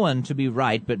allows no one to be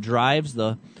right but drives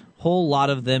the whole lot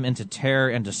of them into terror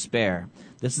and despair.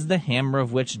 This is the hammer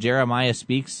of which Jeremiah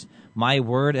speaks, my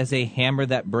word as a hammer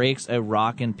that breaks a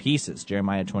rock in pieces,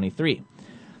 Jeremiah 23.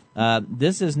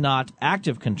 This is not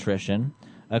active contrition,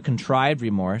 a contrived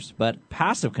remorse, but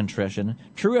passive contrition,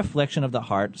 true affliction of the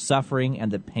heart, suffering,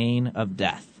 and the pain of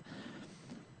death.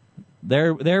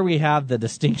 There we have the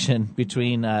distinction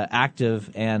between active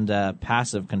and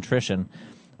passive contrition.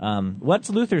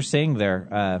 What's Luther saying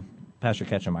there, Pastor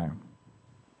Ketchemeyer?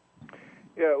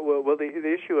 Yeah, well, the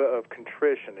issue of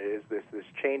contrition is this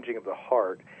changing of the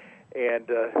heart, and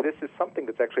this is something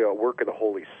that's actually a work of the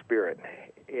Holy Spirit.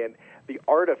 And the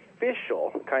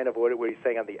artificial, kind of what he's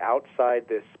saying on the outside,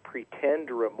 this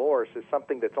pretend remorse is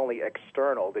something that's only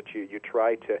external, that you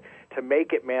try to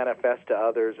make it manifest to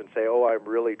others and say, oh, I'm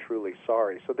really, truly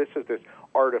sorry. So this is this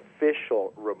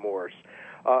artificial remorse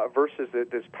versus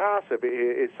this passive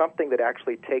is something that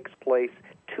actually takes place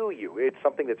to you. It's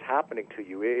something that's happening to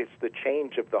you. It's the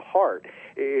change of the heart.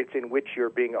 It's in which you're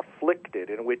being afflicted,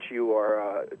 in which you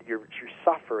are you're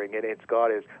suffering, and it's God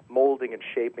is molding and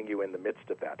shaping you in the midst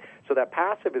of that. So that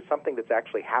passive is something that's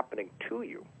actually happening to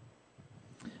you.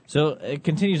 So it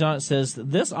continues on. It says,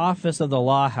 this office of the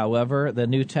law, however, the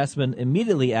New Testament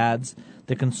immediately adds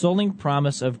the consoling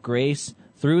promise of grace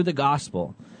through the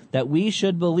gospel, that we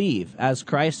should believe, as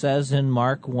Christ says in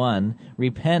Mark 1,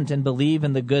 repent and believe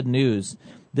in the good news.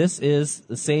 This is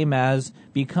the same as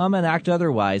become and act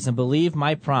otherwise and believe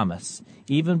my promise.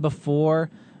 Even before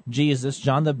Jesus,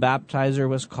 John the Baptizer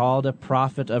was called a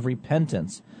prophet of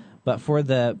repentance, but for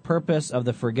the purpose of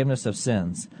the forgiveness of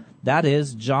sins. That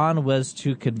is, John was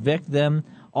to convict them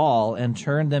all and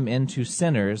turn them into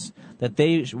sinners, that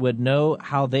they would know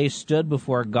how they stood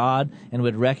before God and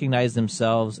would recognize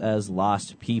themselves as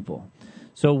lost people.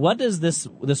 So what does this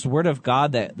word of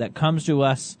God that comes to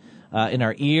us in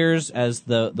our ears as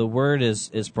the word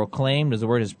is proclaimed, as the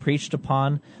word is preached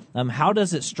upon, how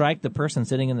does it strike the person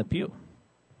sitting in the pew?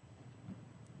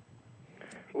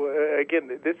 Well, again,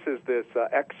 this is this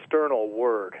external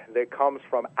word that comes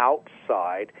from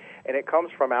outside, and it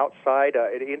comes from outside.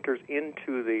 It enters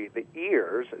into the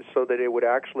ears so that it would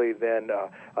actually then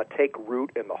take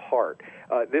root in the heart.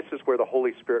 This is where the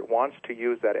Holy Spirit wants to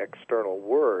use that external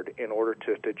word in order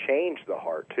to change the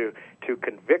heart, to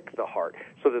convict the heart,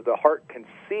 so that the heart can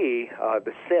see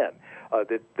the sin.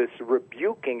 That this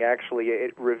rebuking actually,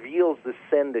 it reveals the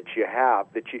sin that you have,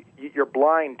 that you're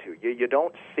blind to. You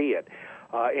don't see it.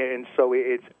 And so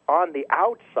it's on the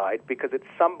outside because it's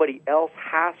somebody else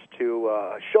has to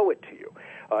show it to you.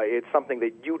 It's something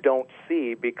that you don't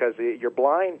see because you're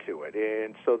blind to it.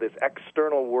 And so this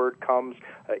external word comes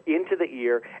into the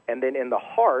ear, and then in the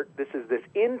heart, this is this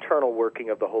internal working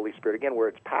of the Holy Spirit, again, where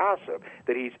it's passive,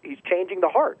 that he's changing the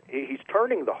heart. He's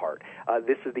turning the heart.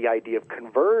 This is the idea of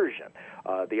conversion,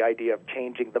 the idea of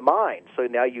changing the mind. So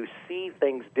now you see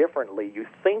things differently. You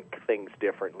think things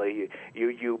differently.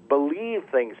 You believe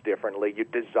things differently. You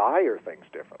desire things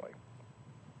differently.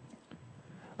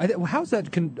 How's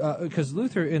that? Because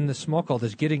Luther in the Small Cult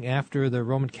is getting after the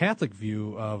Roman Catholic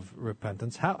view of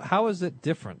repentance. How is it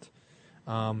different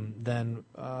than?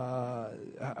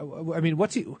 I mean,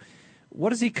 what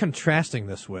is he contrasting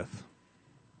this with?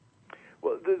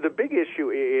 Well, the big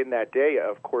issue in that day,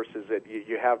 of course, is that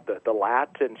you have the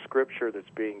Latin scripture that's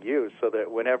being used, so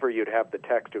that whenever you'd have the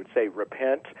text, it would say,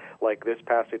 repent, like this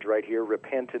passage right here,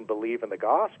 repent and believe in the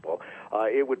gospel.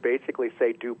 It would basically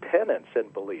say, do penance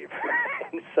and believe.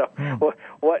 And so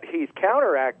what he's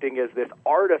counteracting is this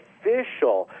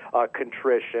artificial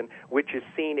contrition, which is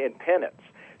seen in penance.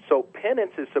 So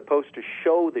penance is supposed to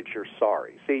show that you're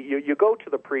sorry. See, you go to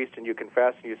the priest and you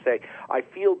confess and you say, I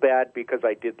feel bad because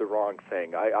I did the wrong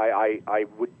thing. I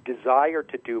would desire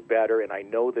to do better, and I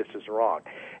know this is wrong.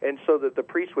 And so that the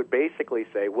priest would basically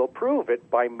say, well, prove it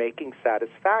by making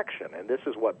satisfaction. And this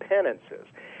is what penance is.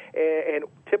 And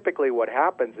typically what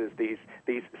happens is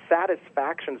these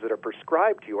satisfactions that are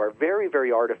prescribed to you are very,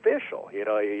 very artificial. You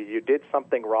know, you did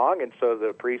something wrong, and so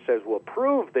the priest says, well,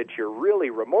 prove that you're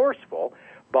really remorseful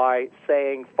by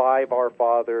saying 5 Our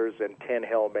Fathers and 10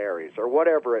 Hail Marys, or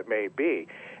whatever it may be.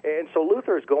 And so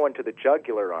Luther is going to the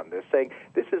jugular on this, saying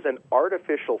this is an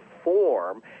artificial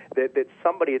form that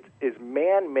somebody is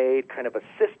man-made, kind of a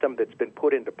system that's been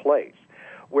put into place.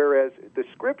 Whereas the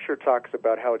Scripture talks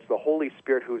about how it's the Holy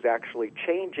Spirit who's actually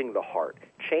changing the heart,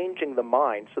 changing the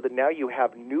mind, so that now you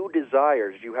have new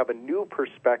desires, you have a new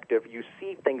perspective, you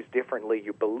see things differently,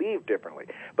 you believe differently.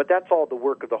 But that's all the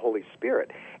work of the Holy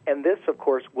Spirit. And this, of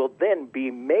course, will then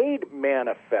be made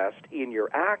manifest in your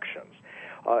actions.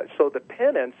 So the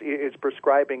penance is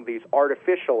prescribing these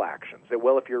artificial actions, that,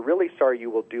 well, if you're really sorry, you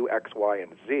will do X, Y,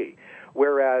 and Z.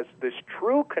 Whereas this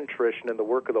true contrition in the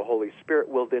work of the Holy Spirit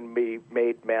will then be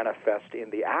made manifest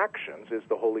in the actions as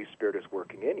the Holy Spirit is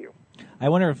working in you. I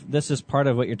wonder if this is part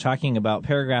of what you're talking about.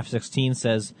 Paragraph 16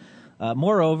 says,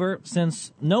 moreover,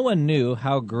 since no one knew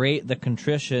how great the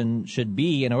contrition should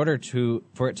be in order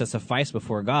for it to suffice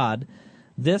before God,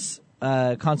 this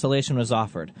consolation was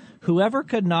offered. Whoever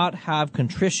could not have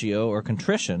contritio or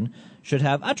contrition should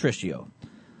have attritio,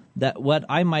 that what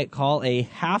I might call a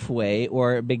halfway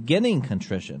or beginning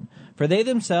contrition. For they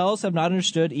themselves have not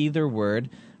understood either word.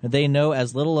 They know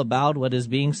as little about what is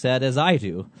being said as I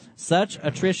do. Such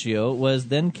attritio was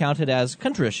then counted as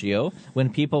contritio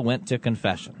when people went to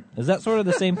confession. Is that sort of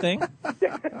the same thing?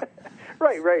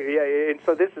 Right. Yeah, and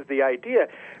so this is the idea,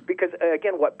 because,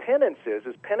 again, what penance is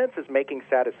making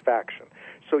satisfaction.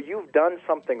 So you've done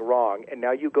something wrong, and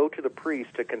now you go to the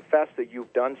priest to confess that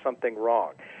you've done something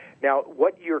wrong. Now,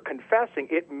 what you're confessing,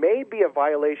 it may be a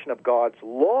violation of God's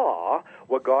law,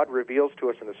 what God reveals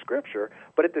to us in the Scripture,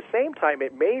 but at the same time,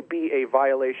 it may be a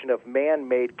violation of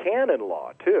man-made canon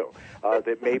law, too.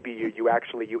 That maybe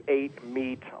you ate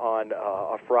meat on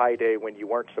a Friday when you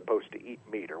weren't supposed to eat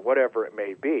meat, or whatever it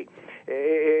may be.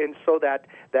 And so that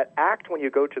act, when you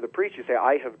go to the priest, you say,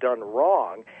 I have done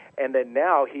wrong, and then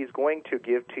now he's going to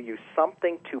give to you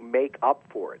something to make up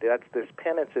for it. That's this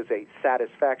penance is a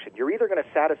satisfaction. You're either going to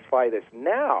satisfy this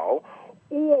now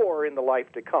or in the life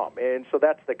to come. And so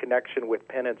that's the connection with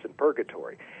penance and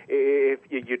purgatory. If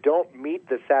you don't meet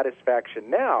the satisfaction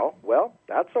now, well,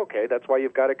 that's okay. That's why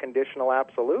you've got a conditional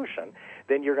absolution.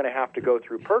 Then you're going to have to go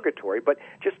through purgatory. But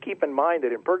just keep in mind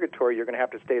that in purgatory, you're going to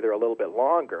have to stay there a little bit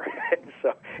longer. And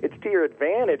so it's to your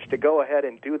advantage to go ahead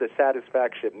and do the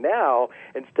satisfaction now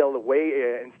instead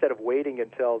of waiting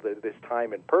until this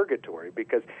time in purgatory,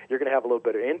 because you're going to have a little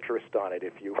bit of interest on it,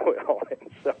 if you will.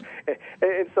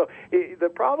 And so the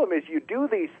problem is you do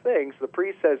these things. The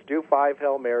priest says, do 5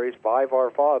 Hail Marys, 5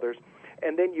 Our Fathers,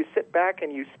 and then you sit back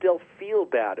and you still feel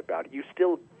bad about it. You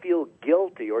still feel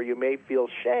guilty, or you may feel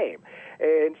shame.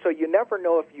 And so you never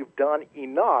know if you've done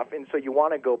enough, and so you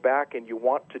want to go back and you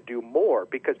want to do more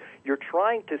because you're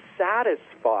trying to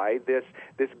satisfy this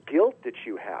guilt that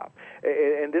you have.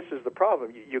 And this is the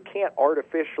problem. You can't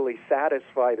artificially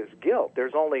satisfy this guilt.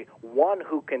 There's only one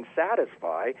who can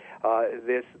satisfy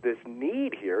this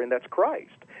need here, and that's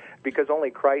Christ. Because only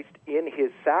Christ in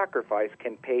his sacrifice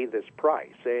can pay this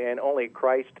price. And only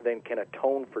Christ then can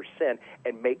atone for sin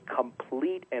and make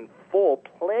complete and full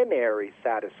plenary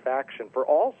satisfaction for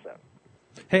all sin.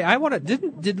 Hey,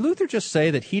 did Luther just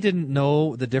say that he didn't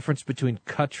know the difference between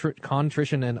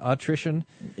contrition and attrition?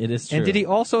 It is true. And did he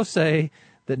also say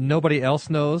that nobody else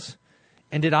knows?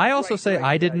 And did I also say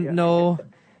I didn't know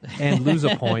and lose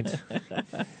a point?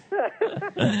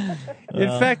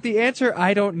 In fact, the answer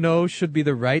I don't know should be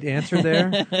the right answer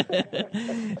there.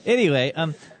 Anyway,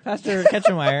 Pastor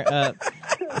Ketchemeyer,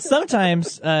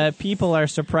 sometimes people are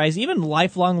surprised, even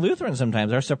lifelong Lutherans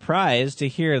sometimes are surprised to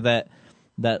hear that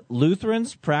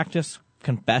Lutherans practice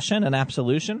confession and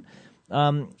absolution.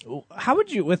 How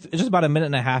would you, with just about a minute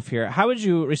and a half here, how would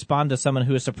you respond to someone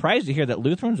who is surprised to hear that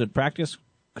Lutherans would practice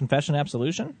confession and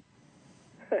absolution?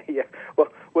 Yeah, well,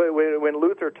 when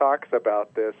Luther talks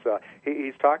about this,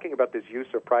 he's talking about this use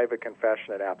of private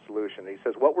confession and absolution. He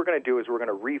says, what we're going to do is we're going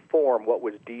to reform what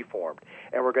was deformed,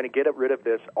 and we're going to get rid of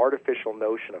this artificial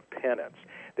notion of penance,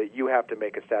 that you have to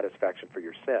make a satisfaction for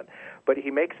your sin. But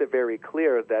he makes it very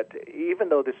clear that even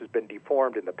though this has been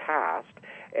deformed in the past,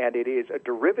 and it is a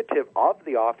derivative of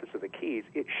the office of the keys,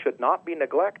 it should not be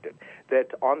neglected. That,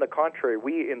 on the contrary,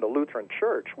 we in the Lutheran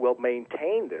Church will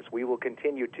maintain this. We will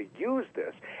continue to use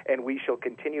this, and we shall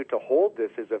continue to hold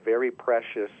this as a very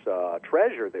precious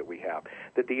treasure that we have.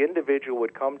 That the individual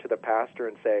would come to the pastor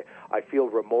and say, I feel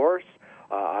remorse,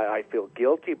 I feel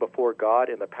guilty before God,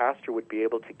 and the pastor would be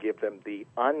able to give them the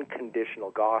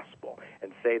unconditional gospel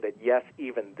and say that, yes,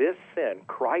 even this sin,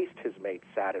 Christ has made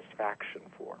satisfaction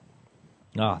for.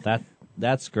 Oh,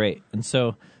 that's great. And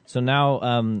so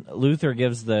now Luther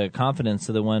gives the confidence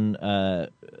to the one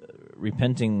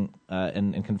repenting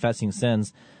and confessing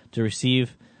sins to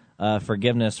receive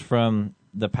forgiveness from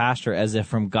the pastor as if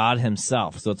from God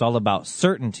himself. So it's all about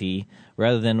certainty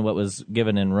rather than what was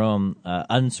given in Rome,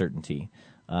 uncertainty.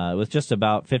 With just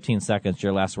about 15 seconds,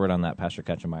 your last word on that, Pastor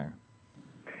Ketchemeyer.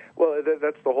 Well,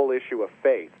 that's the whole issue of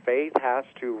faith. Faith has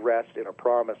to rest in a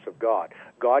promise of God.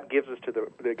 God gives us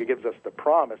the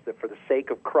promise that for the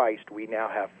sake of Christ, we now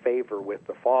have favor with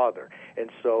the Father. And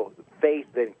so faith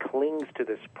then clings to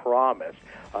this promise,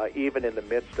 even in the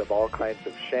midst of all kinds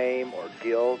of shame or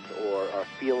guilt or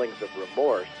feelings of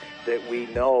remorse, that we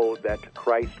know that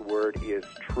Christ's word is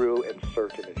true and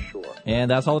certain and sure. And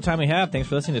that's all the time we have. Thanks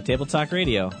for listening to Table Talk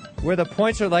Radio, where the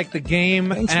points are like the game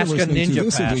Thanks Ask for a listening Ninja to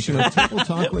this edition of Pastor. Table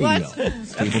Talk Radio.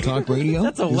 Table Talk Radio.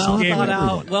 That's a is well not for thought out,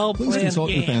 everyone. well Please planned consult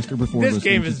your game. pastor before This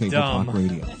listening game to is Table dumb. Talk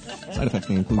Radio. Side effects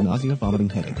may include nausea, vomiting,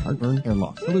 headache, heartburn, hair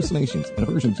loss, hallucinations, and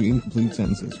aversion to incomplete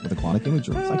sentences with aquatic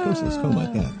imagery, psychosis,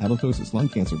 coma, death, halitosis, lung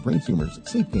cancer, brain tumors,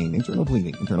 sleep gain, internal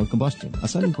bleeding, internal combustion, a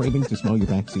sudden craving to smell your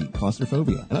backseat,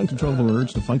 claustrophobia, an uncontrollable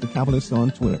urge to fight the Calvinists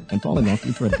on Twitter, and falling off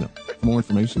your treadmill. For more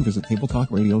information, visit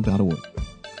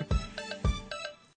tabletalkradio.org.